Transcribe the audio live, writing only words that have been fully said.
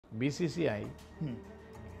BCCI,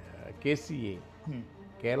 KCA,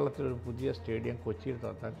 കേരളത്തിലൊരു പുതിയ stadium കൊച്ചിയിൽ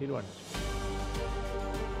നടത്താൻ തീരുമാനിച്ചു.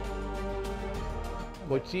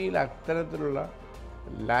 കൊച്ചിയിൽ അത്തരത്തിലുള്ള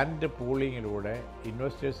ലാൻഡ് പൂളിങ്ങിലൂടെ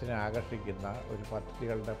ഇൻവെസ്റ്റേഴ്സിനെ ആകർഷിക്കുന്ന ഒരു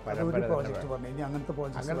പദ്ധതികളുടെ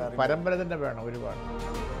പരമ്പര തന്നെ വേണം ഒരുപാട്.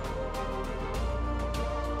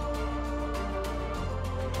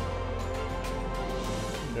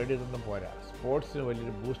 ഇതൊന്നും പോരാ, സ്പോർട്സിന്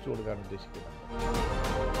വലിയൊരു ബൂസ്റ്റ് കൊടുക്കാൻ ഉദ്ദേശിക്കുന്നുണ്ട്.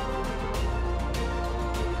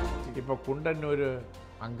 ഇപ്പോൾ കുണ്ടന്നൂർ,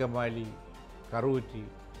 അങ്കമാലി, കറുകുറ്റി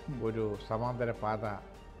ഒരു സമാന്തര പാത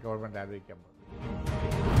ഗവൺമെൻറ് ആലോചിക്കാൻ പോകുന്നു.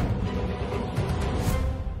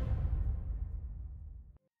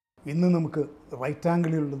 ഇന്ന് നമുക്ക് റൈറ്റ്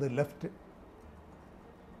ആംഗിളിലുള്ളത് ലെഫ്റ്റ്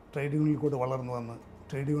ട്രേഡ് യൂണിയനിൽ കൂടെ വളർന്നു വന്ന്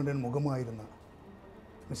ട്രേഡ് യൂണിയൻ മുഖമായിരുന്ന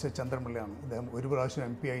മിസ്റ്റർ ചന്ദ്രപിള്ളയാണ്. അദ്ദേഹം ഒരു പ്രാവശ്യം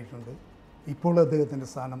MP ആയിട്ടുണ്ട്. ഇപ്പോൾ അദ്ദേഹത്തിൻ്റെ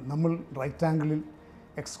സ്ഥാനം നമ്മൾ റൈറ്റ് ആംഗിളിൽ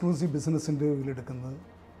എക്സ്ക്ലൂസീവ് ബിസിനസ് ഇൻ്റർവ്യൂവിൽ എടുക്കുന്നത്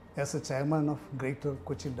as A chairman of greater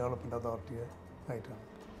Cochin development authority ആയിട്ടാണ്.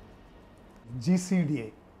 GCDA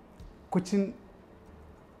കൊച്ചിൻ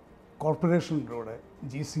കോർപ്പറേഷനിലൂടെ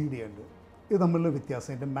GCDA ഉണ്ട്. ഇത് തമ്മിലുള്ള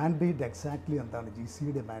വ്യത്യാസം, എൻ്റെ മാൻഡേറ്റ് എക്സാക്ട്ലി എന്താണ്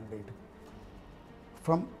GCDA mandate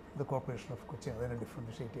from the corporation of Kochi, അതിനെ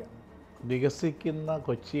ഡിഫറൻഷ്യേറ്റ് ചെയ്യണം. വികസിക്കുന്ന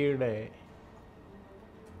കൊച്ചിയുടെ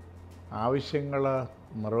ആവശ്യങ്ങൾ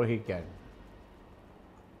നിർവഹിക്കാൻ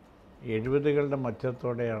 70കളുടെ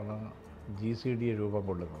മധ്യത്തോടെയാണ് GCDA രൂപം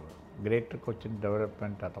കൊള്ളുന്നത്, greater Cochin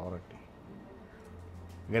development authority.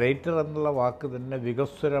 Greater എന്നുള്ള വാക്ക് തന്നെ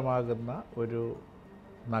വികസ്വരമാകുന്ന ഒരു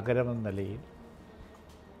നഗരമെന്ന നിലയിൽ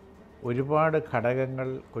ഒരുപാട് ഘടകങ്ങൾ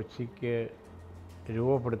കൊച്ചിക്ക്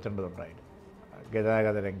രൂപപ്പെടുത്തേണ്ടതുണ്ടായിരുന്നു.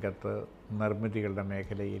 ഗതാഗത രംഗത്ത്, നിർമ്മിതികളുടെ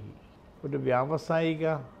മേഖലയിൽ ഒരു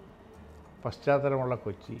വ്യാവസായിക പശ്ചാത്തലമുള്ള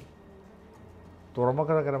കൊച്ചി,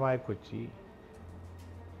 തുറമുഖ നഗരമായ കൊച്ചി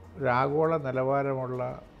ഒരു ആഗോള നിലവാരമുള്ള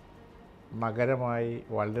നഗരമായി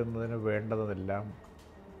വളരുന്നതിന് വേണ്ടതെല്ലാം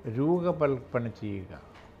രൂപകൽപ്പന ചെയ്യുക.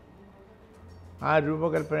 ആ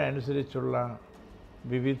രൂപകൽപ്പന അനുസരിച്ചുള്ള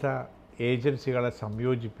വിവിധ ഏജൻസികളെ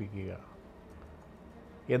സംയോജിപ്പിക്കുക.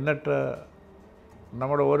 എന്നിട്ട്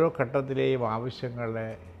നമ്മുടെ ഓരോ ഘട്ടത്തിലെയും ആവശ്യങ്ങളെ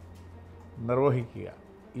നിർവഹിക്കുക.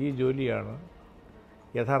 ഈ ജോലിയാണ്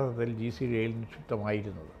യഥാർത്ഥത്തിൽ GCDAയിൽ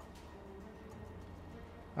നിക്ഷിപ്തമായിരുന്നത്.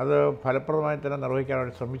 അത് ഫലപ്രദമായി തന്നെ നിർവഹിക്കാൻ അവർ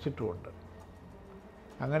ശ്രമിച്ചിട്ടുമുണ്ട്.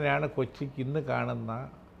 അങ്ങനെയാണ് കൊച്ചിക്ക് ഇന്ന് കാണുന്ന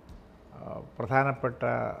പ്രധാനപ്പെട്ട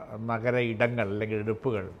നഗര ഇടങ്ങൾ അല്ലെങ്കിൽ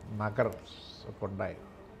എടുപ്പുകൾ, നഗർസ് ഒക്കെ ഉണ്ടായത്.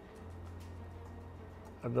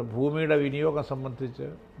 അത് ഭൂമിയുടെ വിനിയോഗം സംബന്ധിച്ച്,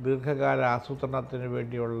 ദീർഘകാല ആസൂത്രണത്തിന്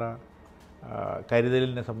വേണ്ടിയുള്ള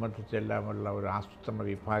കരുതലിനെ സംബന്ധിച്ചെല്ലാമുള്ള ഒരു ആസൂത്രണ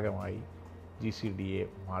വിഭാഗമായി GCDA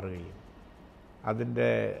മാറുകയും അതിൻ്റെ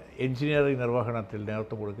എൻജിനീയറിംഗ് നിർവഹണത്തിൽ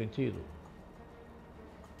നേതൃത്വം കൊടുക്കുകയും ചെയ്തു.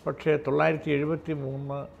 പക്ഷേ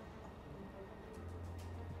 1973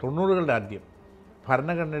 90കളുടെ ആദ്യം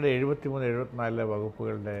ഭരണഘടനയുടെ 73-74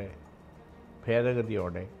 വകുപ്പുകളുടെ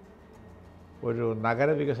ഭേദഗതിയോടെ ഒരു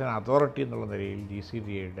നഗരവികസന അതോറിറ്റി എന്നുള്ള നിലയിൽ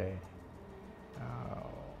GCDAയുടെ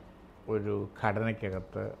ഒരു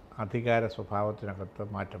ഘടനയ്ക്കകത്ത്, അധികാര സ്വഭാവത്തിനകത്ത്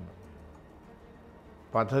മാറ്റം വന്നു.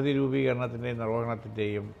 പദ്ധതി രൂപീകരണത്തിൻ്റെയും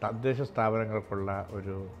നിർവഹണത്തിൻ്റെയും തദ്ദേശ സ്ഥാപനങ്ങൾക്കുള്ള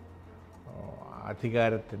ഒരു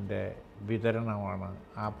അധികാരത്തിൻ്റെ വിതരണമാണ്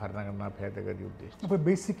ആ ഭരണഘടനാ ഭേദഗതി ഉദ്ദേശിച്ചത്. അപ്പോൾ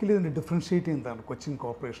ബേസിക്കലി ഇതിൻ്റെ ഡിഫറൻഷ്യേറ്റ് എന്താണ് കൊച്ചിൻ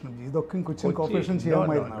കോർപ്പറേഷനും ഇതൊക്കെ കൊച്ചിൻ കോർപ്പറേഷൻ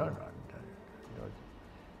ചെയ്യാമായിരുന്നു?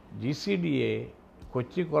 GCDA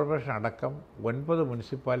കൊച്ചി കോർപ്പറേഷൻ അടക്കം 9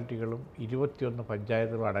 മുനിസിപ്പാലിറ്റികളും 21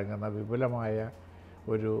 പഞ്ചായത്തുകളും അടങ്ങുന്ന വിപുലമായ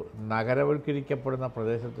ഒരു നഗരവൽക്കരിക്കപ്പെടുന്ന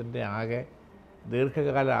പ്രദേശത്തിൻ്റെ ആകെ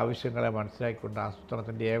ദീർഘകാല ആവശ്യങ്ങളെ മനസ്സിലാക്കിക്കൊണ്ട്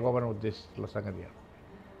ആസൂത്രണത്തിൻ്റെ ഏകോപനം ഉദ്ദേശിച്ചിട്ടുള്ള സംഗതിയാണ്.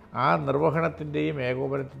 ആ നിർവഹണത്തിൻ്റെയും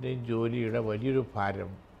ഏകോപനത്തിൻ്റെയും ജോലിയുടെ വലിയൊരു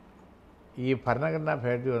ഭാരം ഈ ഭരണഘടനാ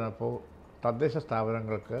ഭേദഗതി വന്നപ്പോൾ തദ്ദേശ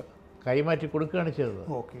സ്ഥാപനങ്ങൾക്ക് കൈമാറ്റി കൊടുക്കുകയാണ് ചെയ്തത്.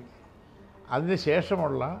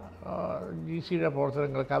 അതിനുശേഷമുള്ള GCDA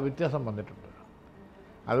പ്രവർത്തനങ്ങൾക്ക് ആ വ്യത്യാസം വന്നിട്ടുണ്ട്.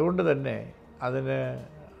 അതുകൊണ്ട് തന്നെ അതിന്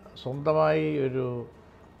സ്വന്തമായി ഒരു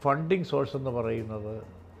ഫണ്ടിങ് സോഴ്സ് എന്ന് പറയുന്നത്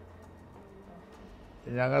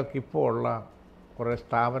ഞങ്ങൾക്കിപ്പോൾ ഉള്ള കുറേ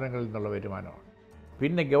സ്ഥാപനങ്ങളിൽ നിന്നുള്ള വരുമാനമാണ്.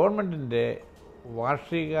 പിന്നെ ഗവൺമെൻറ്റിൻ്റെ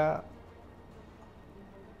വാർഷിക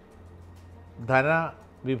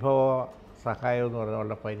ധനവിഭവ സഹായം എന്ന് പറഞ്ഞാൽ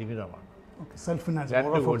വളരെ പരിമിതമാണ്.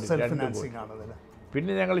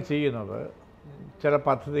 പിന്നെ ഞങ്ങൾ ചെയ്യുന്നത് ചില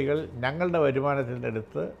പദ്ധതികൾ ഞങ്ങളുടെ വരുമാനത്തിൻ്റെ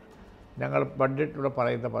അടുത്ത് ഞങ്ങൾ ബഡ്ജറ്റിലൂടെ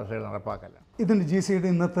പറയുന്ന പദ്ധതികൾ നടപ്പാക്കല്ല. ഇതിൻ്റെ GCDA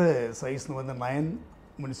ഇന്നത്തെ സൈസ് എന്ന് പറഞ്ഞാൽ 9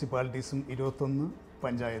 മുനിസിപ്പാലിറ്റീസും 21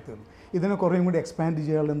 പഞ്ചായത്തുകളും. ഇതിനെ കുറേയും കൂടി എക്സ്പാൻഡ്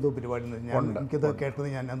ചെയ്യാനുള്ള എന്തോ പരിപാടി എനിക്കത് കേട്ടത്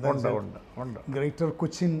ഞാൻ എന്താ greater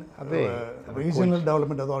Cochin regional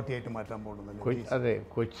development authority ആയിട്ട് മാറ്റാൻ പോകുന്നത്. അതെ,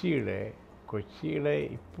 കൊച്ചിയുടെ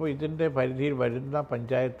ഇപ്പോൾ ഇതിൻ്റെ പരിധിയിൽ വരുന്ന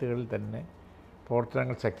പഞ്ചായത്തുകളിൽ തന്നെ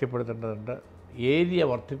പ്രവർത്തനങ്ങൾ ശക്തിപ്പെടുത്തേണ്ടതുണ്ട്. ഏരിയ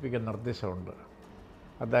വർദ്ധിപ്പിക്കുന്ന നിർദ്ദേശമുണ്ട്.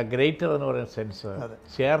 അത് ഗ്രേറ്റർ എന്ന് പറയുന്ന സെൻസ്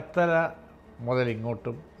ചേർത്തല മുതൽ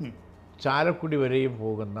ഇങ്ങോട്ടും ചാലക്കുടി വരെയും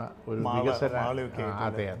പോകുന്ന ഒരു വികസന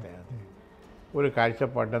അതെ അതെ അതെ ഒരു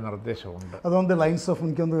കാഴ്ചപ്പാടിൻ്റെ നിർദ്ദേശമുണ്ട്. അതുകൊണ്ട് ലൈൻസ് ഓഫ്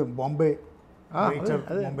എനിക്കൊന്ന് ബോംബെ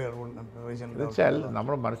വെച്ചാൽ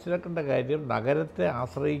നമ്മൾ മനസ്സിലാക്കേണ്ട കാര്യം നഗരത്തെ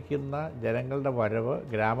ആശ്രയിക്കുന്ന ജനങ്ങളുടെ വരവ്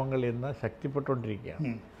ഗ്രാമങ്ങളിൽ നിന്ന്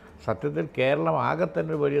ശക്തിപ്പെട്ടുകൊണ്ടിരിക്കുകയാണ്. സത്യത്തിൽ കേരളം ആകെ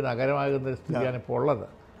തന്നെ ഒരു വലിയ നഗരമാകുന്ന സ്ഥിതിയാണ് ഇപ്പോൾ ഉള്ളത്.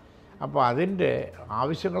 അപ്പോൾ അതിൻ്റെ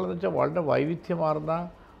ആവശ്യങ്ങളെന്ന് വെച്ചാൽ വളരെ വൈവിധ്യമാർന്ന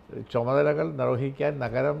ചുമതലകൾ നിർവഹിക്കാൻ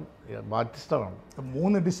നഗരം ബാധ്യസ്ഥമാണ്.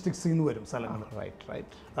 3 ഡിസ്ട്രിക്ട്സിൽ നിന്ന് വരും സ്ഥലങ്ങൾ.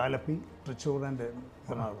 Right Alleppey, Thrissur and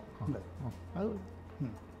Ernakulam.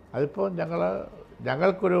 അതിപ്പോൾ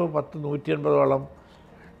ഞങ്ങൾക്കൊരു 180ഓളം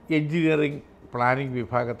എൻജിനീയറിംഗ് പ്ലാനിംഗ്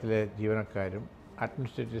വിഭാഗത്തിലെ ജീവനക്കാരും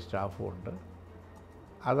അഡ്മിനിസ്ട്രേറ്റീവ് സ്റ്റാഫും ഉണ്ട്.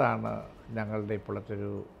 അതാണ് ഞങ്ങളുടെ ഇപ്പോഴത്തെ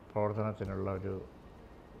ഒരു പ്രവർത്തനത്തിനുള്ള ഒരു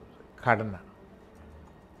ഘടന.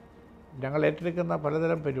 ഞങ്ങൾ ഏറ്റെടുക്കുന്ന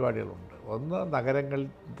പലതരം പരിപാടികളുണ്ട്. ഒന്ന്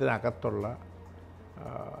നഗരത്തിനകത്തുള്ള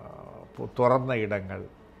തുറന്ന ഇടങ്ങൾ,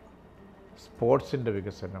 സ്പോർട്സിൻ്റെ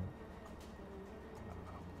വികസനം,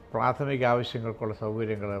 പ്രാഥമിക ആവശ്യങ്ങൾക്കുള്ള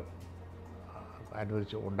സൗകര്യങ്ങൾ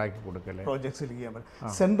അനുവദിച്ച് ഉണ്ടാക്കി കൊടുക്കൽ. പ്രോജക്ട്സിൽ ചെയ്യാൻ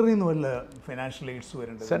പറ്റും. സെൻറ്ററിൽ നിന്ന് വല്ല ഫിനാൻഷ്യൽ എയ്ഡ്സ്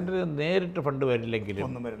വരുന്നുണ്ട്? സെൻറ്ററിൽ നേരിട്ട് ഫണ്ട് വരില്ലെങ്കിലും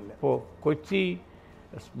ഒന്നും വരില്ല. ഇപ്പോൾ കൊച്ചി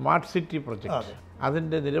സ്മാർട്ട് സിറ്റി പ്രൊജക്റ്റ്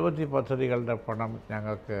അതിൻ്റെ നിരവധി പദ്ധതികളുടെ പണം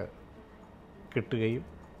ഞങ്ങൾക്ക് കിട്ടുകയും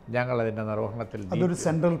ഞങ്ങളതിൻ്റെ നിർവഹണത്തിൽ അതൊരു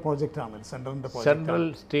സെൻട്രൽ പ്രോജക്റ്റാണ്. Central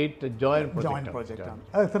state joint പ്രോജക്റ്റാണ്.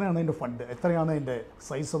 അത് എത്രയാണ് അതിൻ്റെ ഫണ്ട്? എത്രയാണ് അതിൻ്റെ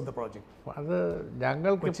സൈസ് ഓഫ് ദ പ്രോജക്റ്റ്? അത്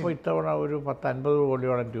ഞങ്ങൾക്കിപ്പോൾ ഇത്തവണ ഒരു 10-50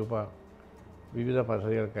 കോടിയോളം രൂപ വിവിധ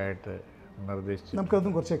പദ്ധതികൾക്കായിട്ട് നിർദ്ദേശിച്ചു.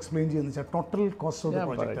 നമുക്കതും കുറച്ച് എക്സ്പ്ലെയിൻ ചെയ്യുന്ന total cost of the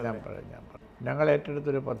project. ഞാൻ പറയാം. ഞങ്ങൾ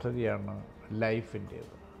ഏറ്റെടുത്തൊരു പദ്ധതിയാണ്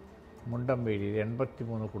ലൈഫിൻ്റേത്. മുണ്ടമ്പേരിയിൽ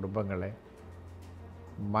 83 കുടുംബങ്ങളെ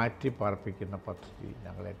മാറ്റി പാർപ്പിക്കുന്ന പദ്ധതി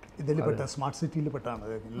ഞങ്ങൾ ഏറ്റെടുത്തു. ഇതിൽപ്പെട്ട സ്മാർട്ട് സിറ്റിയിൽ പെട്ടാണ്.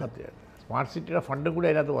 അതെ അതെ, സ്മാർട്ട് സിറ്റിയുടെ ഫണ്ടും കൂടി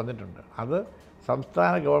അതിനകത്ത് വന്നിട്ടുണ്ട്. അത്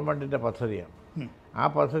സംസ്ഥാന ഗവൺമെൻറ്റിൻ്റെ പദ്ധതിയാണ്. ആ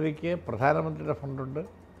പദ്ധതിക്ക് പ്രധാനമന്ത്രിയുടെ ഫണ്ടുണ്ട്.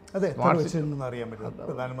 അതെ, അറിയാൻ പറ്റും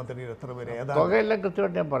പ്രധാനമന്ത്രി എത്ര പേര് തുകയെല്ലാം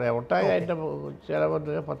കൃത്യമായിട്ട് ഞാൻ പറയാം. ഒട്ടാകെ അതിൻ്റെ ചിലവ്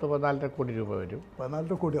 10-14 കോടി രൂപ വരും.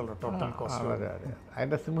 14 കോടിയുള്ള ടോട്ടൽ കോസ്റ്റ്. അതെ അതെ,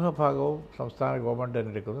 അതിൻ്റെ സിംഹഭാഗവും സംസ്ഥാന ഗവൺമെൻറ്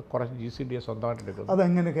തന്നെ എടുക്കുന്നു. കുറച്ച് GCDA സ്വന്തമായിട്ട് എടുക്കുന്നു.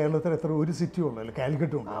 അതെങ്ങനെ കേരളത്തിൽ എത്ര ഒരു സിറ്റി ഉള്ളൂ?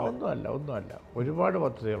 കാലിക്കറ്റും ഉണ്ട്? ഒന്നുമല്ല ഒരുപാട്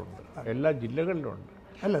പദ്ധതികളുണ്ട്, എല്ലാ ജില്ലകളിലുണ്ട്.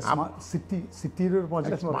 അല്ല, സിറ്റിയുടെ ഒരു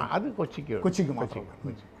പ്രോജക്റ്റ് അത് കൊച്ചിക്ക് മാത്രം.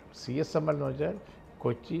 CSML എന്ന് വെച്ചാൽ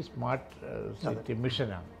കൊച്ചി സ്മാർട്ട് സിറ്റി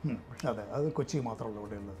മിഷനാണ്. അതെ, അത് കൊച്ചി മാത്രമല്ല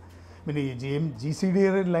ഇവിടെ ഉള്ളത്. പിന്നെ ഈ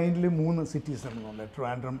GCDA ലൈനിൽ 3 സിറ്റീസ് ഉണ്ട്.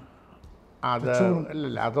 ട്രിവാൻഡ്രം, അത്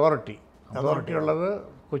അല്ലല്ല, അതോറിറ്റി ഉള്ളത്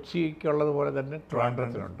കൊച്ചിക്കുള്ളത് പോലെ തന്നെ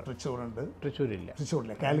ട്രിവാൻഡ്രത്തിനുണ്ട്. തൃശ്ശൂരില്ല.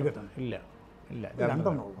 കാലിക്കറ്റ് ഇല്ല.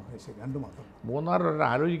 2 മാത്രം. മൂന്നാറിലൊരു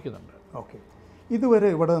ആലോചിക്കുന്നുണ്ട്. ഓക്കെ, ഇതുവരെ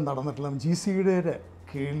ഇവിടെ നടന്നിട്ടുള്ള GCDA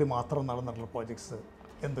കീഴിൽ മാത്രം നടന്നിട്ടുള്ള പ്രോജക്ട്സ്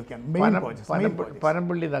എന്തൊക്കെയാണ്?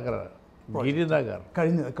 പനമ്പള്ളി നഗർ, ഗിരിനഗർ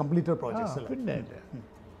കഴിഞ്ഞ കംപ്ലീറ്റഡ് പ്രോജക്ട്സ്. പിന്നെ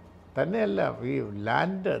തന്നെയല്ല, ഈ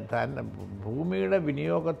ലാൻഡ് ഭൂമിയുടെ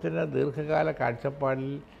വിനിയോഗത്തിന് ദീർഘകാല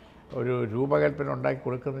കാഴ്ചപ്പാടിൽ ഒരു രൂപകൽപ്പന ഉണ്ടാക്കി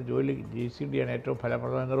കൊടുക്കുന്ന ജോലി GCDA ആണ് ഏറ്റവും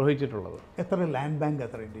ഫലപ്രദമായി നിർവഹിച്ചിട്ടുള്ളത്. എത്ര ലാൻഡ് ബാങ്ക്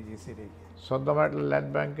എത്രയുണ്ട് GCDA? സ്വന്തമായിട്ടുള്ള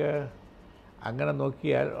ലാൻഡ് ബാങ്ക് അങ്ങനെ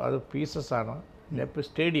നോക്കിയാൽ അത് പീസസ് ആണ്.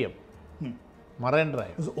 Stadium, marine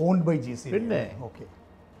drive owned by GCDA. പിന്നെ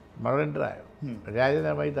മറൈൻ ഡ്രൈവ്,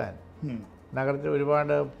 രാജേന്ദ്ര മൈതാൻ, നഗരത്തിൽ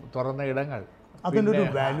ഒരുപാട് തുറന്ന ഇടങ്ങൾ.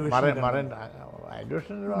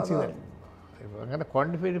 അങ്ങനെ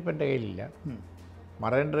ക്വാണ്ടിഫൈ ഇപ്പം എൻ്റെ കയ്യിലില്ല.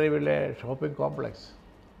 Marine ഡ്രൈവിലെ shopping complex,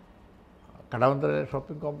 Kadavanthra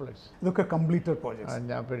shopping complex, ഇതൊക്കെ കംപ്ലീറ്റഡ്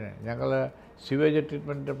പ്രോജക്ട്സ്. പിന്നെ ഞങ്ങൾ സിവേജ്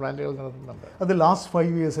ട്രീറ്റ്മെൻറ്റ് പ്ലാന്റുകൾ നടത്തുന്നുണ്ട്. അത് ലാസ്റ്റ്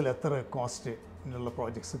 5 ഇയേഴ്സിൽ എത്ര കോസ്റ്റ് ഉള്ള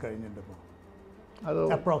പ്രോജക്ട്സ് കഴിഞ്ഞിട്ടുണ്ട്? അത്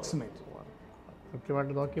അപ്രോക്സിമേറ്റ്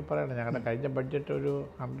കൃത്യമായിട്ട് നോക്കി പറയണം. ഞങ്ങളുടെ കഴിഞ്ഞ ബഡ്ജറ്റ് ഒരു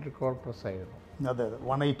 100 crore പ്ലസ് ആയിരുന്നു. അതെ,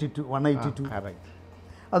 182.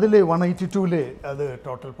 അതിൽ 182 അത്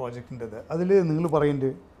ടോട്ടൽ പ്രോജക്റ്റിൻ്റെത്. അതിൽ നിങ്ങൾ പറയുന്നുണ്ട്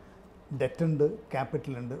ഡെറ്റ് ഉണ്ട്,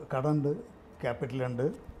 ക്യാപിറ്റലുണ്ട്, കടമുണ്ട്, ക്യാപിറ്റലുണ്ട്,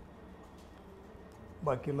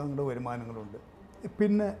 ബാക്കിയുള്ള നിങ്ങളുടെ വരുമാനങ്ങളുണ്ട്.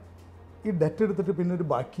 പിന്നെ ഈ ഡെറ്റ് എടുത്തിട്ട് പിന്നെ ഒരു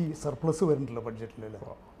ബാക്കി സർപ്ലസ് വരുന്നുണ്ടല്ലോ ബഡ്ജറ്റിലല്ലേ?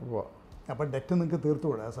 അപ്പോൾ ഡെറ്റ് നിങ്ങൾക്ക്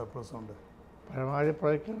തീർത്തുകൂടെ ആ സർപ്ലസ് കൊണ്ട്? പരമാവധി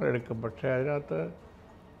പ്രൊജക്റ്റുകൾ എടുക്കും. പക്ഷേ അതിനകത്ത്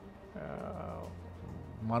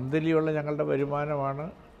മന്ത്ലിയുള്ള ഞങ്ങളുടെ വരുമാനമാണ്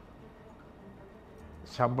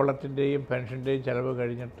ശമ്പളത്തിൻ്റെയും പെൻഷൻ്റെയും ചിലവ്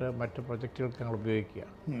കഴിഞ്ഞിട്ട് മറ്റ് പ്രൊജക്റ്റുകൾക്ക് ഞങ്ങൾ ഉപയോഗിക്കുക.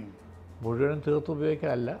 മുഴുവനും തീർത്ത്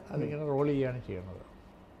ഉപയോഗിക്കാനല്ല, അതിങ്ങനെ റോൾ ചെയ്യുകയാണ് ചെയ്യുന്നത്.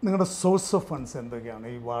 നിങ്ങളുടെ സോഴ്സ് ഓഫ് ഫണ്ട്സ് എന്തൊക്കെയാണ്?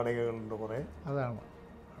 ഈ വാടകകളുണ്ട് കുറേ. അതാണ്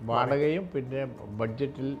വാടകയും പിന്നെ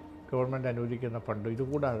ബഡ്ജറ്റിൽ ഗവൺമെൻറ് അനുവദിക്കുന്ന ഫണ്ട്.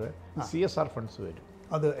 ഇതുകൂടാതെ CSR ഫണ്ട്സ് വരും.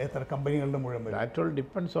 അത് എത്ര കമ്പനികളുടെ മുഴുവൻ വരും? That all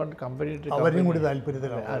depends on company. അവരും കൂടി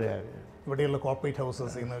താല്പര്യത്തിലാണ്. അതെ, ഇവിടെയുള്ള കോർപ്പറേറ്റ്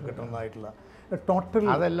ഹൗസസ് നിന്ന് കിട്ടുന്നതായിട്ടുള്ള ടോട്ടൽ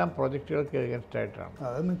അതെല്ലാം പ്രോജക്റ്റുകൾക്ക് എഗൻസ്റ്റ് ആയിട്ടാണ്.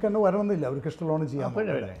 അത് നിങ്ങൾക്ക് തന്നെ വരണമെന്നില്ല. അവർക്ക് ഇഷ്ടമുള്ള ചെയ്യാൻ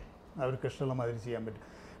പറ്റും, അവർക്ക് ഇഷ്ടമുള്ള മാതിരി ചെയ്യാൻ പറ്റും.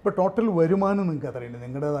 ഇപ്പോൾ ടോട്ടൽ വരുമാനം നിങ്ങൾക്ക് എത്രയുണ്ട്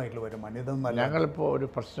നിങ്ങളുടേതായിട്ടുള്ള വരുമാനം ഇതൊന്നല്ല? ഞങ്ങളിപ്പോൾ ഒരു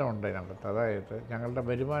പ്രശ്നമുണ്ട് ഇതിനകത്ത്. അതായത് ഞങ്ങളുടെ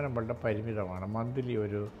വരുമാനം വളരെ പരിമിതമാണ്. മന്ത്ലി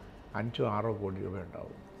ഒരു 5-6 കോടി രൂപ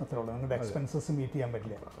ഉണ്ടാവും. അത്രേ ഉള്ളൂ. നിങ്ങളുടെ എക്സ്പെൻസസ് മീറ്റ് ചെയ്യാൻ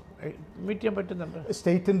പറ്റില്ല? മീറ്റ് ചെയ്യാൻ പറ്റുന്നുണ്ട്.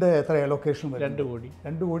 സ്റ്റേറ്റിൻ്റെ എത്ര അലോക്കേഷൻ? 2 കോടി.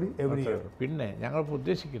 2 കോടി എവറി ഇയർ. പിന്നെ ഞങ്ങളിപ്പോൾ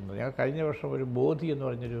ഉദ്ദേശിക്കുന്നത്, ഞങ്ങൾ കഴിഞ്ഞ വർഷം ഒരു ബോധി എന്ന്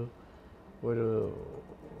പറഞ്ഞൊരു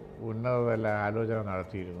ഉന്നതതല ആലോചന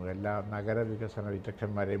നടത്തിയിരുന്നു എല്ലാ നഗരവികസന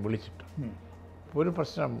വിദഗ്ധന്മാരെയും വിളിച്ചിട്ട്. ഒരു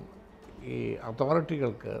പ്രശ്നം, ഈ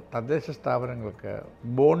അതോറിറ്റികൾക്ക്, തദ്ദേശ സ്ഥാപനങ്ങൾക്ക്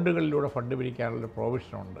ബോണ്ടുകളിലൂടെ ഫണ്ട് പിരിക്കാനുള്ള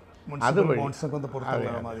പ്രൊവിഷനുണ്ട്. അതുവഴി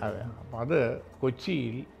അതെ. അപ്പം അത്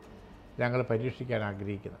കൊച്ചിയിൽ ഞങ്ങൾ പരീക്ഷിക്കാൻ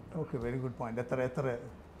ആഗ്രഹിക്കുന്നുണ്ട്. Okay, very good point. എത്ര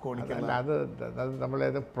കോടിക്കല്ല? അത്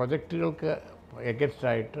നമ്മളേത് പ്രൊജക്റ്റുകൾക്ക്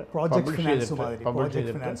എഗൻസ്റ്റായിട്ട്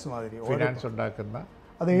ഫിനാൻസ് ഉണ്ടാക്കുന്ന.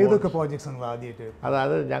 അത് ഏതൊക്കെ പ്രോജക്ട്സ് നിങ്ങൾ ആദ്യമായിട്ട്?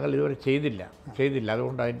 അത് ഞങ്ങൾ ഇതുവരെ ചെയ്തില്ല.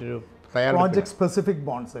 അതുകൊണ്ട് അതിൻ്റെ ഒരു പ്രോജക്ട് സ്പെസിഫിക്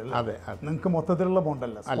ബോണ്ട്സ്. അതെ, നിങ്ങൾക്ക് മൊത്തത്തിലുള്ള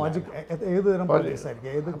ബോണ്ടല്ല. ഏത് തരം പ്രോജക്ട്സ്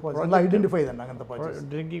ആയിരിക്കും? ഏത് പ്രോജക്ട് ഐഡന്റിഫൈ ചെയ്തിട്ടുണ്ട് അങ്ങനത്തെ പ്രോജക്ട്സ്?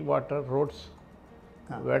 ഡ്രിങ്കിങ് വാട്ടർ, റോഡ്സ്,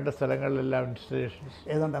 വേണ്ട സ്ഥലങ്ങളിലെല്ലാം ഇൻസ്റ്റലേഷൻസ്.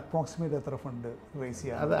 ഏതാണ്ട് അപ്രോക്സിമേറ്റ് എത്ര ഫണ്ട് റേസ്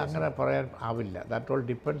ചെയ്യാൻ? അത് അങ്ങനെ പറയാൻ ആവില്ല. That all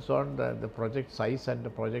depends on the project size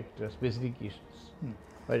and project specifications.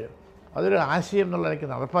 അതൊരു ആശയം എന്നുള്ള എനിക്ക്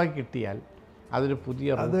നടപ്പാക്കി കിട്ടിയാൽ അതൊരു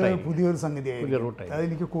പുതിയൊരു സംഗതിയായി, പുതിയ റൂട്ടായി.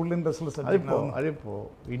 അതെനിക്ക് കൂടുതൽ ഇൻട്രസ്റ്റ്. അതിപ്പോൾ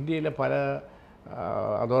ഇന്ത്യയിലെ പല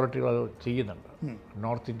അതോറിറ്റികൾ അത് ചെയ്യുന്നുണ്ട്,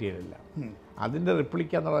 നോർത്ത് ഇന്ത്യയിലെല്ലാം. അതിൻ്റെ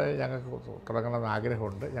റിപ്ലിക്ക എന്നുള്ളത് ഞങ്ങൾക്ക് തുടങ്ങണമെന്ന്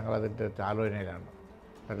ആഗ്രഹമുണ്ട്. ഞങ്ങളതിൻ്റെ ആലോചനയിലാണ്.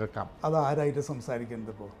 അത് ആരായിട്ട്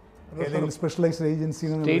സംസാരിക്കുന്നത് ഇപ്പോൾ? ഏതെങ്കിലും specialised agency?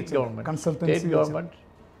 State government,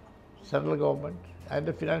 central government,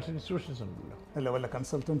 അതിൻ്റെ ഫിനാൻഷ്യൽ ഇൻസ്റ്റിറ്റ്യൂഷൻസ് ഉണ്ടല്ലോ. അല്ല, വല്ല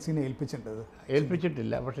കൺസൾട്ടൻസിനെ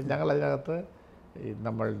ഏൽപ്പിച്ചിട്ടില്ല. പക്ഷേ ഞങ്ങൾ അതിനകത്ത്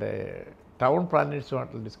നമ്മളുടെ ടൗൺ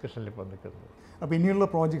പ്ലാനേഴ്സുമായിട്ടുള്ള ഡിസ്കഷനിൽ ഇപ്പോൾ നിൽക്കുന്നത്. അപ്പോൾ ഇനിയുള്ള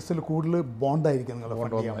പ്രോജക്ട്സിൽ കൂടുതൽ ബോണ്ടായിരിക്കും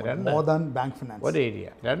ബാങ്ക് ഫിനാൻസ്? ഒരു ഏരിയ,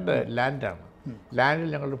 2 ലാൻഡാണ്. ലാൻഡിൽ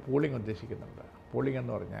ഞങ്ങൾ പൂളിംഗ് ഉദ്ദേശിക്കുന്നുണ്ട്. പൂളിംഗ്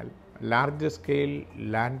എന്ന് പറഞ്ഞാൽ ലാർജ് സ്കെയിൽ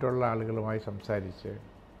ലാൻഡുള്ള ആളുകളുമായി സംസാരിച്ച്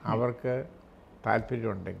അവർക്ക്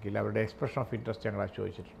താല്പര്യമുണ്ടെങ്കിൽ അവരുടെ എക്സ്പ്രഷൻ ഓഫ് ഇൻട്രസ്റ്റ് ഞങ്ങൾ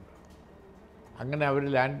ചോദിച്ചിട്ടുണ്ട്. അങ്ങനെ അവർ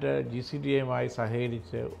ലാൻഡ് GCDA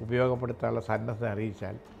സഹകരിച്ച് ഉപയോഗപ്പെടുത്താനുള്ള സന്നദ്ധത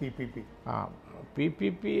അറിയിച്ചാൽ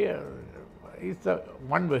PPP is the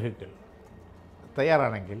one vehicle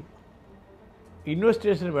തയ്യാറാണെങ്കിൽ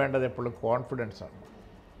ഇൻവെസ്റ്റേഴ്സിന് വേണ്ടത് എപ്പോഴും കോൺഫിഡൻസാണ്.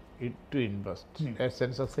 To invest, A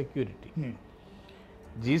sense of security.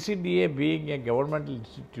 GCDA being a governmental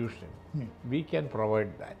institution, we can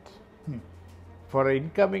provide that. For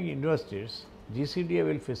incoming investors, GCDA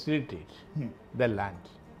will facilitate the land.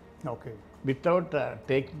 Okay. Without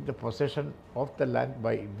taking the possession of the land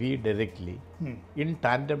by we directly, in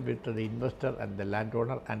tandem with the investor and the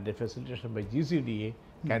landowner, and the facilitation by GCDA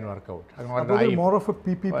can work out. More of a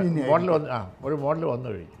PPP ഒരു model വന്നു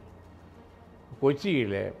കഴിഞ്ഞു.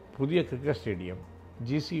 കൊച്ചിയിലെ പുതിയ cricket stadium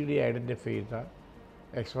GCDA identify ചെയ്ത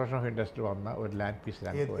expression of interest വന്ന ഒരു land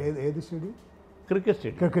പീസിലാണ്. Cricket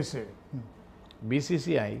stadium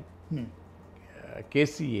BCCI,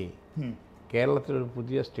 KCA കേരളത്തിലൊരു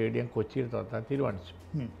പുതിയ stadium കൊച്ചിയിൽ തുറത്താൻ തീരുമാനിച്ചു.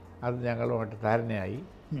 അത് ഞങ്ങളുമായിട്ട് ധാരണയായി.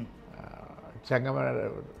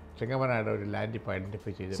 ചെങ്ങമനാട് ഒരു ലാൻഡ് ഇപ്പോൾ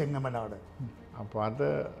ഐഡൻറ്റിഫൈ ചെയ്തു. ചെങ്ങമനാട്. അപ്പോൾ അത്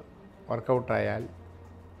വർക്കൗട്ടായാൽ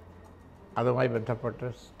അതുമായി ബന്ധപ്പെട്ട്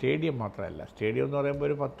സ്റ്റേഡിയം മാത്രമല്ല, സ്റ്റേഡിയം എന്ന് പറയുമ്പോൾ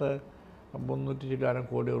ഒരു 300 ചില്ലാനം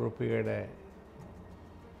കോടി രൂപയുടെ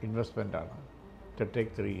ഇൻവെസ്റ്റ്മെൻറ്റാണ്. To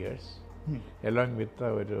take 3 years along with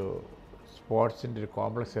ഒരു സ്പോർട്സിൻ്റെ ഒരു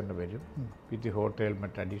കോംപ്ലക്സ് തന്നെ വരും, വിത്ത് ഹോട്ടൽ,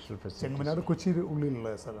 മറ്റ് അഡീഷണൽ ഫെസിലിറ്റീസ്. കൊച്ചി ഉള്ളിലുള്ള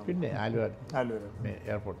സ്ഥലം. പിന്നെ ആലുവ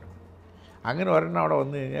എയർപോർട്ട്. അങ്ങനെ ഒരെണ്ണം അവിടെ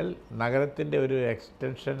വന്നു കഴിഞ്ഞാൽ നഗരത്തിൻ്റെ ഒരു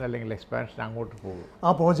എക്സ്റ്റൻഷൻ അല്ലെങ്കിൽ എക്സ്പാൻഷൻ അങ്ങോട്ട് പോകും. ആ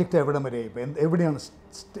പ്രോജക്റ്റ് എവിടെ വരെ എവിടെയാണ്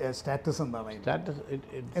സ്റ്റാറ്റസ്? എന്താണ് സ്റ്റാറ്റസ്?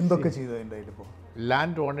 എന്തൊക്കെ ചെയ്തതിൻ്റെ ഇപ്പോൾ?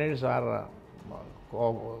 ലാൻഡ് ഓണേഴ്സ്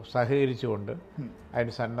സഹകരിച്ചുകൊണ്ട്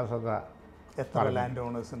അതിന് സന്നദ്ധത. എത്ര ലാൻഡ്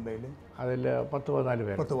ഓണേഴ്സ് ഉണ്ടെങ്കിൽ? അതിൽ 10-14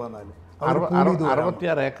 പേര്.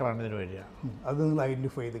 66 ഏക്കറാണ് ഇതിന് വരിക. അത് നിങ്ങൾ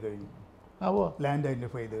ഐഡൻറ്റിഫൈ ചെയ്ത് കഴിഞ്ഞു? ലാൻഡ്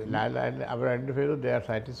ഐഡൻറ്റിഫൈ ചെയ്ത് അവർ ഐഡൻറ്റിഫൈ ചെയ്തു. They are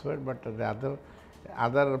satisfied. But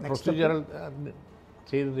other procedural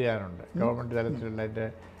ചെയ്ത് ചെയ്യാനുണ്ട്. ഗവൺമെൻറ് തലത്തിലുള്ള അതിൻ്റെ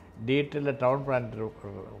ഡീറ്റെയിൽഡ് ടൗൺ പ്ലാൻ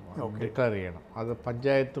ഡിക്ലെയർ ചെയ്യണം. അത്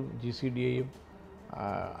പഞ്ചായത്തും GCDAയും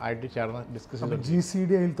ആയിട്ട് ചേർന്ന് ഡിസ്കസ് ചെയ്യും.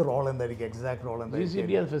 GCDAയിലത്തെ റോൾ എന്തായിരിക്കും? Exact role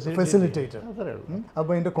GCDA facilitator. അത്രേ ഉള്ളൂ.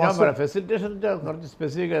 അപ്പോൾ അതിൻ്റെ ഫെസിലിറ്റേഷൻ കുറച്ച്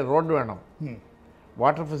സ്പെസിഫിക് റോഡ് വേണം,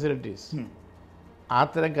 വാട്ടർ ഫെസിലിറ്റീസ്,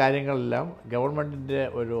 അത്തരം കാര്യങ്ങളെല്ലാം ഗവൺമെൻറ്റിൻ്റെ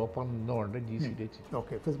ഒരു ഒപ്പം നിന്നുകൊണ്ട് GCDA ചെയ്യും.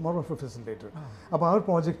 Okay, more of A facilitator. അപ്പോൾ ആ ഒരു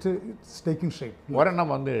പ്രോജക്റ്റ് ടേക്കിംഗ് ഷേപ്പ് ഒരെണ്ണം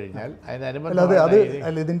വന്നു കഴിഞ്ഞാൽ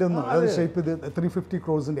ഇതിൻ്റെ ഒന്നും ഷേപ്പ് ഇത് 350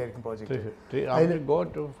 crores ആയിരിക്കും പ്രോജക്റ്റ്. ഗോ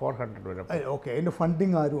ടു 400 വരെ. ഓക്കെ, അതിൻ്റെ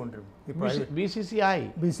ഫണ്ടിങ് ആരും കൊണ്ടുവരും? BCCI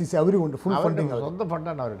അവർ കൊണ്ട് ഫുൾ ഫണ്ടിങ് സ്വന്തം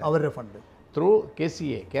ഫണ്ടാണ് അവരുടെ fund. Through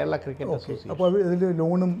KCA, Kerala cricket association. അപ്പോൾ ഇതിൽ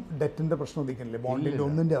ലോണും ഡെറ്റിൻ്റെ പ്രശ്നം ഉദിക്കുന്നില്ലേ? ബോണ്ടിൻ്റെ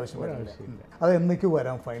ഒന്നിൻ്റെ ആവശ്യമില്ല. അത് എന്നേക്ക്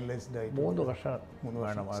വരാം ഫൈനലൈസ്ഡ് ആയിട്ട്? 3 വർഷം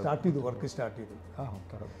വേണം. സ്റ്റാർട്ട് ചെയ്തു, വർക്ക് സ്റ്റാർട്ട് ചെയ്തു.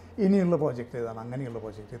 ഇനിയുള്ള പ്രോജക്റ്റ് ഏതാണ്? അങ്ങനെയുള്ള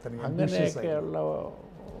പ്രോജക്റ്റ് അങ്ങനെയൊക്കെയുള്ള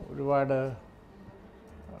ഒരുപാട്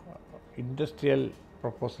ഇൻഡസ്ട്രിയൽ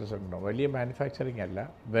പ്രൊപ്പോസൽസ് ഉണ്ടോ? വലിയ മാനുഫാക്ചറിങ് അല്ല,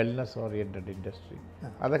 വെൽനസ് ഓറിയൻറ്റഡ് ഇൻഡസ്ട്രി.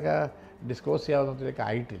 അതൊക്കെ ഡിസ്ക്ലോസ് ചെയ്യാവുന്നതിലേക്ക്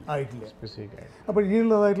ആയിട്ടില്ല സ്പെസിഫിക് ആയിട്ട്. അപ്പോൾ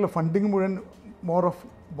ഇനിയുള്ളതായിട്ടുള്ള ഫണ്ടിങ് മുഴുവൻ മോർ ഓഫ്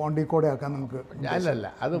ബോണ്ടിൽ കൂടെ ആക്കാൻ നമുക്ക്? അല്ലല്ല,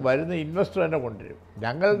 അത് വരുന്ന ഇൻവെസ്റ്റർ തന്നെ കൊണ്ടുവരും.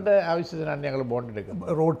 ഞങ്ങളുടെ ആവശ്യത്തിനാണ് ഞങ്ങൾ ബോണ്ട്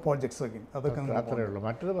എടുക്കുന്നത്. റോഡ് പ്രോജക്ട്സ് ഒക്കെ അതൊക്കെ അത്രയേ ഉള്ളൂ.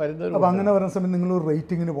 മറ്റത് വരുന്നത്. അപ്പോൾ അങ്ങനെ വരുന്ന സമയത്ത് നിങ്ങൾ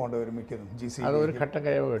റേറ്റിങ്ങിന് പോകേണ്ടി വരും മിക്കതും. അതൊരു ഘട്ടം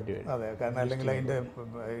കഴിയാൻ വേണ്ടി വരും. അതെ, കാരണം അല്ലെങ്കിൽ അതിൻ്റെ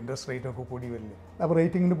ഇൻട്രസ്റ്റ് റേറ്റ് ഒക്കെ കൂടി വരില്ലേ? അപ്പോൾ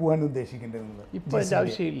റേറ്റിങ്ങിന് പോകാൻ ഉദ്ദേശിക്കേണ്ടത് നിങ്ങൾ? ഇപ്പോൾ അതിൻ്റെ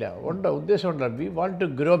ആവശ്യമില്ല. ഉദ്ദേശമുണ്ട്. We want to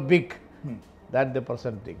grow big. That the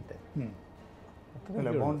percent think. അല്ല,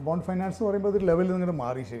 ബോണ്ട് ഫൈനാൻസ് എന്ന് പറയുമ്പോൾ ഒരു ലെവലിൽ നിങ്ങളുടെ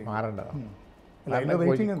മാറി ശരി മാറേണ്ടതാണ്.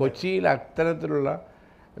 കൊച്ചിയിൽ അത്തരത്തിലുള്ള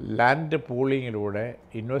ലാൻഡ് പൂളിങ്ങിലൂടെ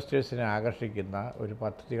ഇൻവെസ്റ്റേഴ്സിനെ ആകർഷിക്കുന്ന ഒരു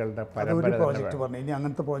പദ്ധതികളുടെ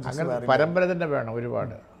പരമ്പര തന്നെ വേണം.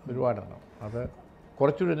 ഒരുപാടെണ്ണം. അത്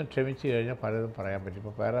കുറച്ചുകൂടി ഒന്ന് ക്ഷമിച്ച് കഴിഞ്ഞാൽ പലതും പറയാൻ പറ്റും.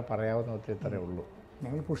 ഇപ്പോൾ വേറെ പറയാവുന്ന ഒത്തിരി ഇത്രയേ ഉള്ളൂ.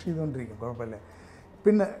 ഞങ്ങൾ പുഷ് ചെയ്തുകൊണ്ടിരിക്കും, കുഴപ്പമില്ല.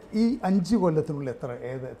 പിന്നെ ഈ 5 കൊല്ലത്തിനുള്ളിൽ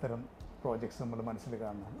എത്തരം പ്രോജക്ട്സ് നമ്മൾ മനസ്സിൽ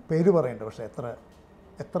കാണുന്നത്? പേര് പറയണ്ട, പക്ഷേ എത്ര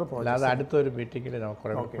പ്രോജക്ട്സ്? അത് അടുത്തൊരു മീറ്റിങ്ങിൽ നമുക്ക്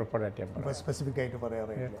പ്രിപ്പയർ ചെയ്യാൻ സ്പെസിഫിക് ആയിട്ട്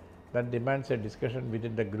പറയാറില്ല. That demands a discussion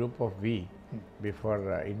within the group of we before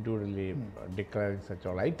individually declaring such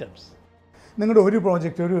all items. നിങ്ങളുടെ ഒരു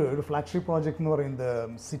പ്രോജക്റ്റ്, ഒരു ഫ്ലാഗ്ഷിപ്പ് പ്രോജക്റ്റ് എന്ന് പറയുന്നത്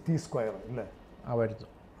സിറ്റി സ്ക്വയർ അല്ലേ? വരുന്നു.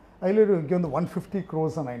 അതിലൊരു എനിക്ക് തോന്നുന്നു 150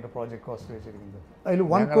 crores ആണ് അതിൻ്റെ പ്രോജക്റ്റ് കോസ്റ്റ് വെച്ചിരിക്കുന്നത്. അതിൽ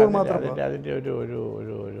 1 crore മാത്രം. അതിൻ്റെ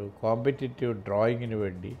ഒരു കോമ്പറ്റീറ്റീവ് ഡ്രോയിങ്ങിന്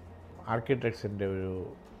വേണ്ടി ആർക്കിടെക്ട്സിൻ്റെ ഒരു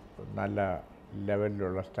നല്ല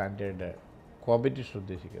ലെവലിലുള്ള സ്റ്റാൻഡേർഡ് കോമ്പറ്റീഷൻ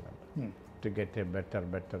ഉദ്ദേശിക്കുന്നുണ്ട്. To get A better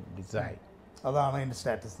design. അതാണ് അതിൻ്റെ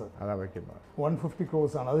സ്റ്റാറ്റസ്. അതാണ് വയ്ക്കുന്നത്. 150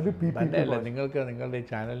 crores ആണ്. അതിൽ തന്നെയല്ല, നിങ്ങൾക്ക് നിങ്ങളുടെ ഈ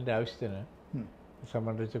ചാനലിൻ്റെ ആവശ്യത്തിന്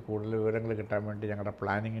സംബന്ധിച്ച് കൂടുതൽ വിവരങ്ങൾ കിട്ടാൻ വേണ്ടി ഞങ്ങളുടെ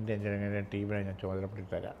പ്ലാനിങ്ങിൻ്റെ എഞ്ചിനീയറിംഗ് ടീമിനെ ഞാൻ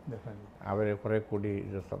ചുമതലപ്പെടുത്തി തരാം. അവർ കുറേ കൂടി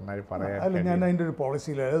ഇത് നന്നായി പറയാൻ. അല്ല, ഞാൻ അതിൻ്റെ ഒരു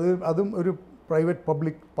പോളിസിയിലാണ്. അതും ഒരു പ്രൈവറ്റ്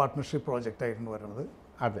പബ്ലിക് പാർട്ട്ണർഷിപ്പ് പ്രോജക്റ്റ് ആയിരുന്നു വരുന്നത്.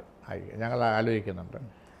 അതെ, ഞങ്ങൾ ആലോചിക്കുന്നുണ്ട്.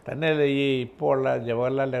 തന്നെയല്ല, ഈ ഇപ്പോൾ ഉള്ള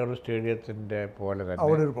ജവഹർലാൽ നെഹ്റു സ്റ്റേഡിയത്തിൻ്റെ പോലെ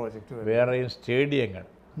തന്നെ വേറെയും സ്റ്റേഡിയങ്ങൾ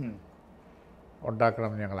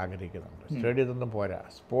ഉണ്ടാക്കണമെന്ന് ഞങ്ങൾ ആഗ്രഹിക്കുന്നുണ്ട്. സ്റ്റേഡിയത്തൊന്നും പോരാ,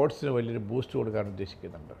 സ്പോർട്സിന് വലിയൊരു ബൂസ്റ്റ് കൊടുക്കാൻ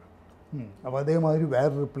ഉദ്ദേശിക്കുന്നുണ്ട്. അപ്പോൾ അതേമാതിരി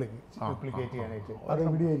വേറെ റിപ്ലിക്കേറ്റ് ചെയ്യാനായിട്ട്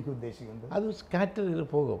അതെവിടെയായിരിക്കും ഉദ്ദേശിക്കുന്നത്? അത് സ്കാറ്റർ ചെയ്ത്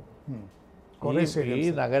പോകും. ഈ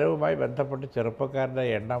നഗരവുമായി ബന്ധപ്പെട്ട് ചെറുപ്പക്കാരുടെ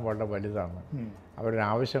എണ്ണം വളരെ വലുതാണ്. അവരുടെ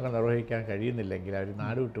ആവശ്യങ്ങൾ നിർവഹിക്കാൻ കഴിയുന്നില്ലെങ്കിൽ അവർ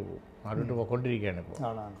നാടുവിട്ട് പോകും. നാടുവിട്ട് പോയിക്കൊണ്ടിരിക്കുകയാണ് ഇപ്പോൾ.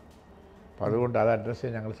 അപ്പോൾ അതുകൊണ്ട് അത് അഡ്രസ്സ്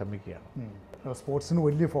ചെയ്യാൻ ഞങ്ങൾ ശ്രമിക്കുകയാണ്. സ്പോർട്സിന്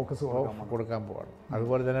വലിയ ഫോക്കസ് കൊടുക്കാൻ പോവാണ്.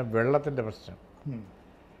 അതുപോലെ തന്നെ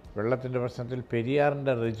വെള്ളത്തിൻ്റെ പ്രശ്നത്തിൽ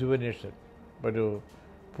പെരിയാറിൻ്റെ റിജുവനേഷൻ ഒരു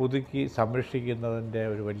പുതുക്കി സംരക്ഷിക്കുന്നതിൻ്റെ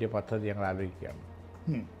ഒരു വലിയ പദ്ധതി ഞങ്ങൾ ആലോചിക്കുകയാണ്.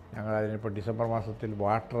 ഞങ്ങളതിനിപ്പോൾ ഡിസംബർ മാസത്തിൽ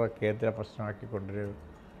വാട്ടർ കേന്ദ്ര പ്രശ്നമാക്കിക്കൊണ്ടൊരു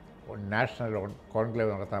നാഷണൽ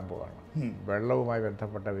കോൺക്ലേവ് നടത്താൻ പോവുകയാണ്. വെള്ളവുമായി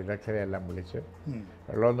ബന്ധപ്പെട്ട വിദഗ്ധരെയെല്ലാം വിളിച്ച്,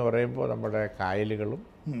 വെള്ളമെന്ന് പറയുമ്പോൾ നമ്മുടെ കായലുകളും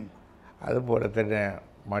അതുപോലെ തന്നെ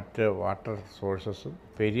മറ്റ് വാട്ടർ സോഴ്സസും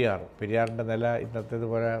പെരിയാറിൻ്റെ നില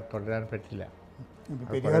ഇന്നത്തേതുപോലെ തുടരാൻ പറ്റില്ല.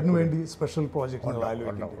 പെരിയാറിന് വേണ്ടി സ്പെഷ്യൽ പ്രോജക്റ്റുകൾ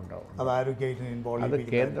അത്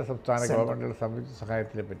കേന്ദ്ര സംസ്ഥാന ഗവൺമെൻറ്റുകളുടെ സംയുക്ത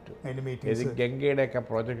സഹായത്തിൽ പറ്റും. ഇത് ഗംഗയുടെയൊക്കെ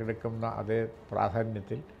പ്രോജക്റ്റ് എടുക്കുന്ന അതേ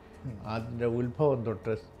പ്രാധാന്യത്തിൽ അതിൻ്റെ ഉത്ഭവം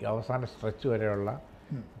തൊട്ട് അവസാന സ്ട്രെച്ച് വരെയുള്ള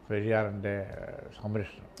പെരിയാറിൻ്റെ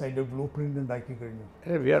സംരക്ഷണം അതിൻ്റെ ബ്ലൂ പ്രിൻ്റ് ഉണ്ടാക്കി കഴിഞ്ഞു.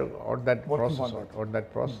 V R on that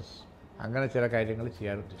process. അങ്ങനെ ചില കാര്യങ്ങൾ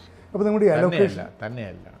ചെയ്യാൻ ഉദ്ദേശിക്കും. അപ്പോൾ നമ്മുടെ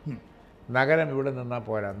തന്നെയല്ല നഗരം ഇവിടെ നിന്നാൽ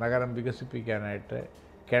പോരാ. നഗരം വികസിപ്പിക്കാനായിട്ട്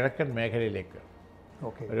കിഴക്കൻ മേഖലയിലേക്ക്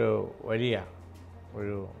ഒരു വലിയ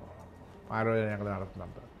ഒരു ആലോചന ഞങ്ങൾ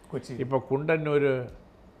നടത്തുന്നുണ്ട്. ഇപ്പോൾ കുണ്ടന്നൂർ,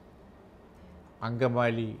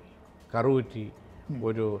 അങ്കമാലി, കറുകുറ്റി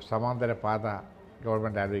ഒരു സമാന്തര പാത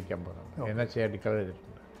ഗവൺമെൻറ് ആലോചിക്കാൻ പോകുന്നുണ്ട്. NHA ഡിക്ലെയർ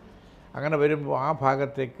ചെയ്തിട്ടുണ്ട്. അങ്ങനെ വരുമ്പോൾ ആ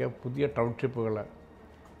ഭാഗത്തേക്ക് പുതിയ ടൗൺഷിപ്പുകൾ,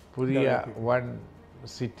 പുതിയ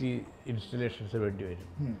സിറ്റി ഇൻസ്റ്റലേഷൻസ് വേണ്ടി വരും.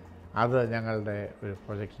 അത് ഞങ്ങളുടെ ഒരു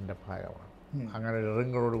പ്രൊജക്റ്റിൻ്റെ ഭാഗമാണ്. അങ്ങനെ ഒരു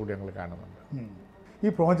റിംഗ് റോഡ് കൂടി ഞങ്ങൾ കാണുന്നുണ്ട്. ഈ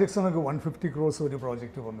പ്രോജക്ട്സിനൊക്കെ 150 crores ഒരു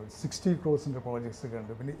പ്രോജക്റ്റ് വന്നു, 60 crores പ്രോജക്ട്സ് ഒക്കെ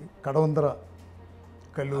ഉണ്ട്. പിന്നെ കടവന്ത്ര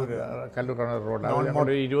കല്ലൂർ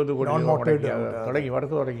റോഡ് 20 കോടി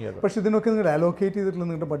തുടങ്ങിയത്. പക്ഷേ ഇതിനൊക്കെ നിങ്ങൾ അലോക്കേറ്റ് ചെയ്തിട്ടുള്ള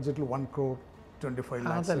നിങ്ങളുടെ ബഡ്ജറ്റിൽ 1 crore 25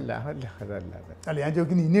 lakhs. അല്ല, ഞാൻ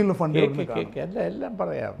ചോദിക്കുന്നത് ഇനിയുള്ള ഫണ്ട് എല്ലാം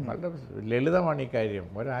പറയാം. വളരെ ലളിതമാണ് ഈ കാര്യം,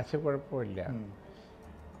 ഒരാശയക്കുഴപ്പമില്ല.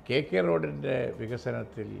 KK റോഡിൻ്റെ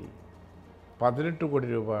വികസനത്തിൽ 18 കോടി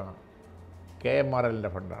രൂപ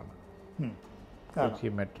KMRLൻ്റെ ഫണ്ടാണ്. കൊച്ചി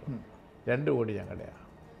മെട്രോ 2 കോടി ഞങ്ങളുടെയാണ്.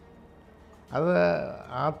 അത്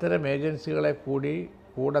അത്തരം ഏജൻസികളെ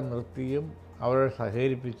കൂടെ നിർത്തിയും അവരെ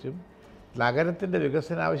സഹകരിപ്പിച്ചും നഗരത്തിൻ്റെ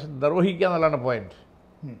വികസന ആവശ്യം നിർവഹിക്കുക എന്നുള്ളതാണ് പോയിന്റ്.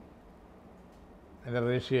 അതിൻ്റെ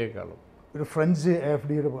റേഷ്യോയേക്കാളും. ഒരു ഫ്രഞ്ച്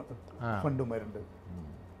AFDയുടെ ഫണ്ടുമാരുണ്ട്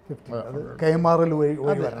 50. അത് KMRL വഴി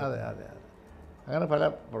അതെ അതെ അതെ. അങ്ങനെ പല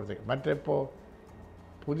പ്രവർത്തിക്കും. മറ്റിപ്പോൾ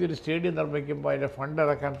പുതിയൊരു സ്റ്റേഡിയം നിർമ്മിക്കുമ്പോൾ അതിൻ്റെ ഫണ്ട്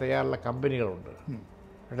ഇറക്കാൻ തയ്യാറുള്ള കമ്പനികളുണ്ട്.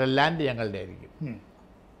 പക്ഷേ ലാൻഡ് ഞങ്ങളുടെ ആയിരിക്കും.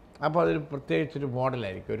 അപ്പോൾ അതൊരു പ്രത്യേകിച്ചൊരു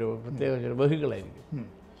മോഡലായിരിക്കും, ഒരു പ്രത്യേകിച്ചൊരു വെഹിക്കിളായിരിക്കും.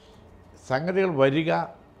 സംഗതികൾ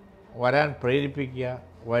വരാൻ പ്രേരിപ്പിക്കുക,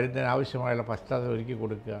 വരുന്നതിന് ആവശ്യമായുള്ള പശ്ചാത്തലം ഒരുക്കി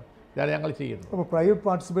കൊടുക്കുക, ഇതാണ് ഞങ്ങൾ ചെയ്യുന്നത്. അപ്പോൾ പ്രൈവറ്റ്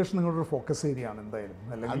പാർട്ടിസിപ്പേഷൻ നിങ്ങളുടെ ഫോക്കസ് ഏരിയ ആണ് എന്തായാലും.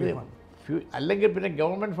 അല്ലെങ്കിൽ പിന്നെ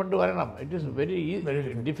ഗവൺമെൻറ് ഫണ്ട് വരണം. It is very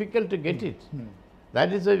difficult to get it.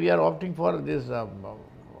 That is V R opting for this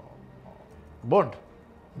bond.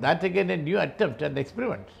 That again A new attempt and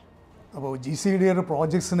experiment. അപ്പോൾ GCDA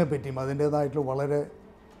പ്രോജക്ട്സിനെ പറ്റിയും അതിൻ്റേതായിട്ടുള്ള വളരെ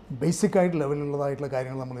ബേസിക് ആയിട്ട് ലെവലുള്ളതായിട്ടുള്ള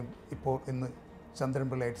കാര്യങ്ങൾ നമ്മൾ ഇപ്പോൾ ഇന്ന് ചന്ദ്രൻ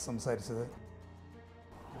പിള്ളയായിട്ട് സംസാരിച്ചത്.